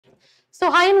So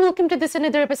hi and welcome to this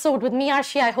another episode with me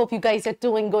Arshi. I hope you guys are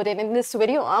doing good, and in this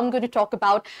video I'm going to talk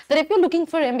about that if you're looking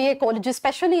for MBA colleges,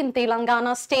 especially in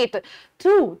Telangana state,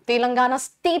 through Telangana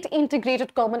State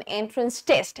Integrated Common Entrance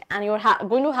Test, and you're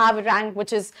going to have a rank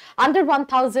which is under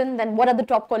 1000, then what are the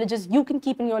top colleges you can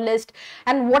keep in your list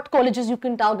and what colleges you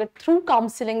can target through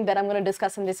counseling that I'm going to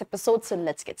discuss in this episode. So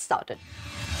let's get started.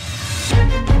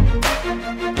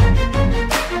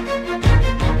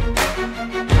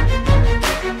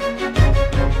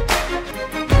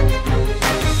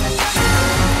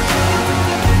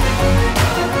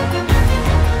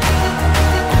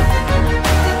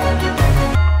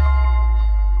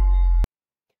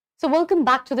 So welcome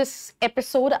back to this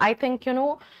episode. I think,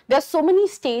 there are so many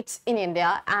states in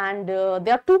India, and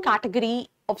there are two categories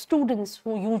of students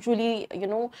who usually,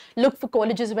 look for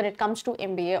colleges when it comes to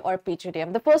MBA or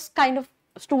PGDM. The first kind of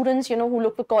students, who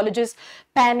look for colleges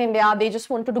pan-India, they just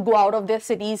wanted to go out of their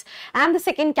cities. And the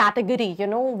second category,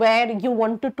 where you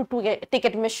wanted to take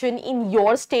admission in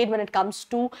your state when it comes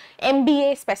to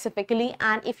MBA specifically.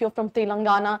 And if you're from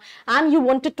Telangana and you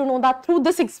wanted to know that through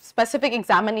this specific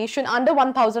examination under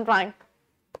 1000 rank,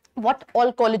 what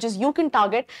all colleges you can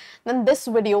target, then this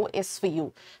video is for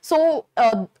you. So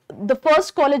the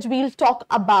first college we'll talk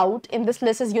about in this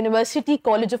list is University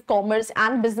College of Commerce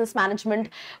and Business Management,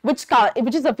 which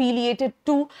is affiliated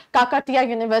to Kakatiya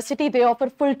University. They offer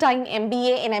full-time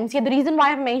MBA and MCA. The reason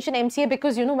why I've mentioned MCA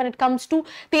because when it comes to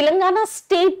Telangana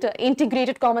State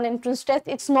Integrated Common Entrance Test,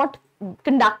 it's not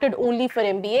conducted only for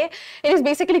MBA. It is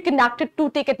basically conducted to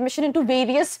take admission into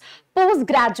various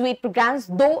postgraduate programs.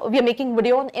 Though we are making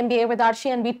video on MBA with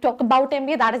Arshi and we talk about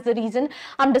MBA, that is the reason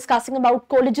I'm discussing about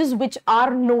colleges which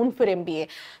are known for MBA.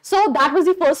 So that was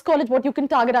the first college what you can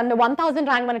target under 1000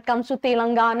 rank when it comes to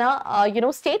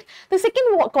Telangana state. The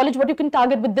second college what you can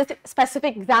target with this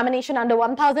specific examination under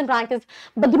 1000 rank is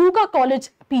Badruka College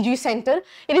PG Center.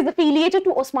 It is affiliated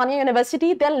to Osmania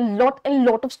University. There are a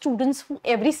lot of students who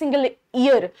every single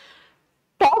year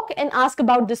talk and ask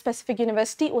about this specific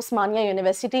university, Osmania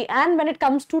University. And when it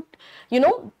comes to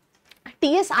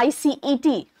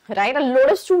ICET, right, a lot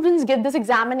of students get this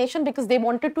examination because they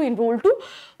wanted to enroll to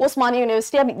Osmania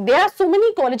University. I mean, there are so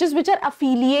many colleges which are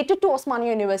affiliated to Osmania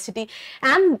University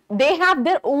and they have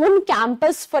their own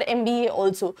campus for MBA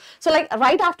also. So like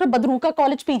right after Badruka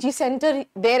College PG Center,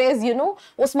 there is,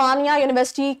 Osmania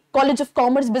University College of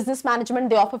Commerce Business Management.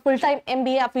 They offer full-time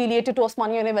MBA affiliated to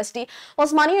Osmania University.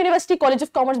 Osmania University College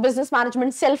of Commerce Business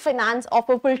Management Self-Finance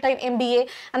offer full-time MBA,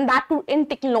 and that too in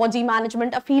Technology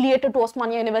Management affiliated to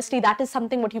Osmania University. That is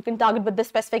something what you can target with this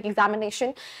specific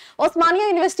examination. Osmania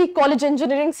University College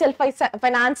Engineering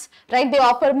Self-Finance, right, they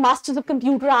offer Masters of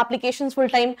Computer Applications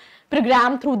full-time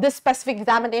program through this specific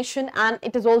examination, and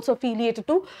it is also affiliated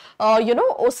to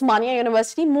Osmania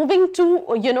University. Moving to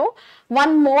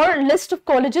one more list of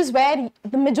colleges where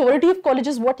the majority of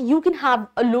colleges what you can have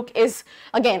a look is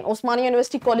again Osmania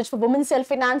University College for Women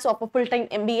Self-Finance offer full-time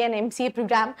MBA and MCA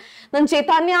program. Then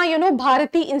Chaitanya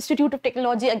Bharati Institute of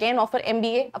Technology again offer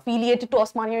MBA affiliated to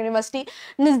Osmania University.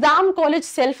 Nizam College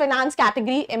Self-Finance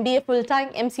category MBA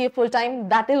full-time, MCA full-time,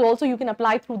 that is also you can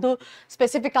apply through the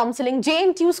specific counseling.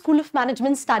 JNTU School of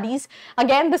Management Studies,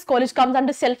 again this college comes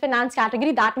under self-finance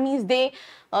category. That means they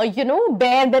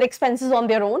bear their expenses on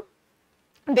their own.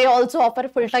 They also offer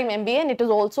full-time MBA and it is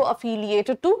also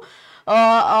affiliated to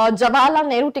Jawaharlal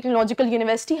Nehru Technological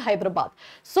University, Hyderabad.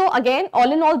 So again,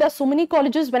 all in all, there are so many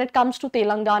colleges when it comes to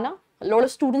Telangana. A lot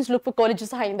of students look for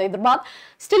colleges in Hyderabad.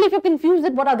 Still, if you're confused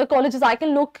at what other colleges I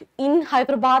can look in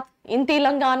Hyderabad, in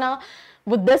Telangana,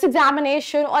 with this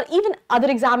examination or even other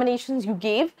examinations you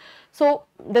gave. So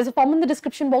there's a form in the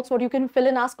description box where you can fill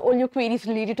and ask all your queries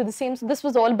related to the same. So this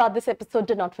was all about this episode.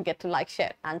 Do not forget to like,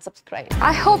 share and subscribe.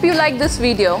 I hope you like this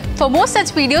video. For more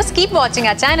such videos, keep watching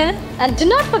our channel. And do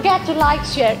not forget to like,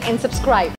 share and subscribe.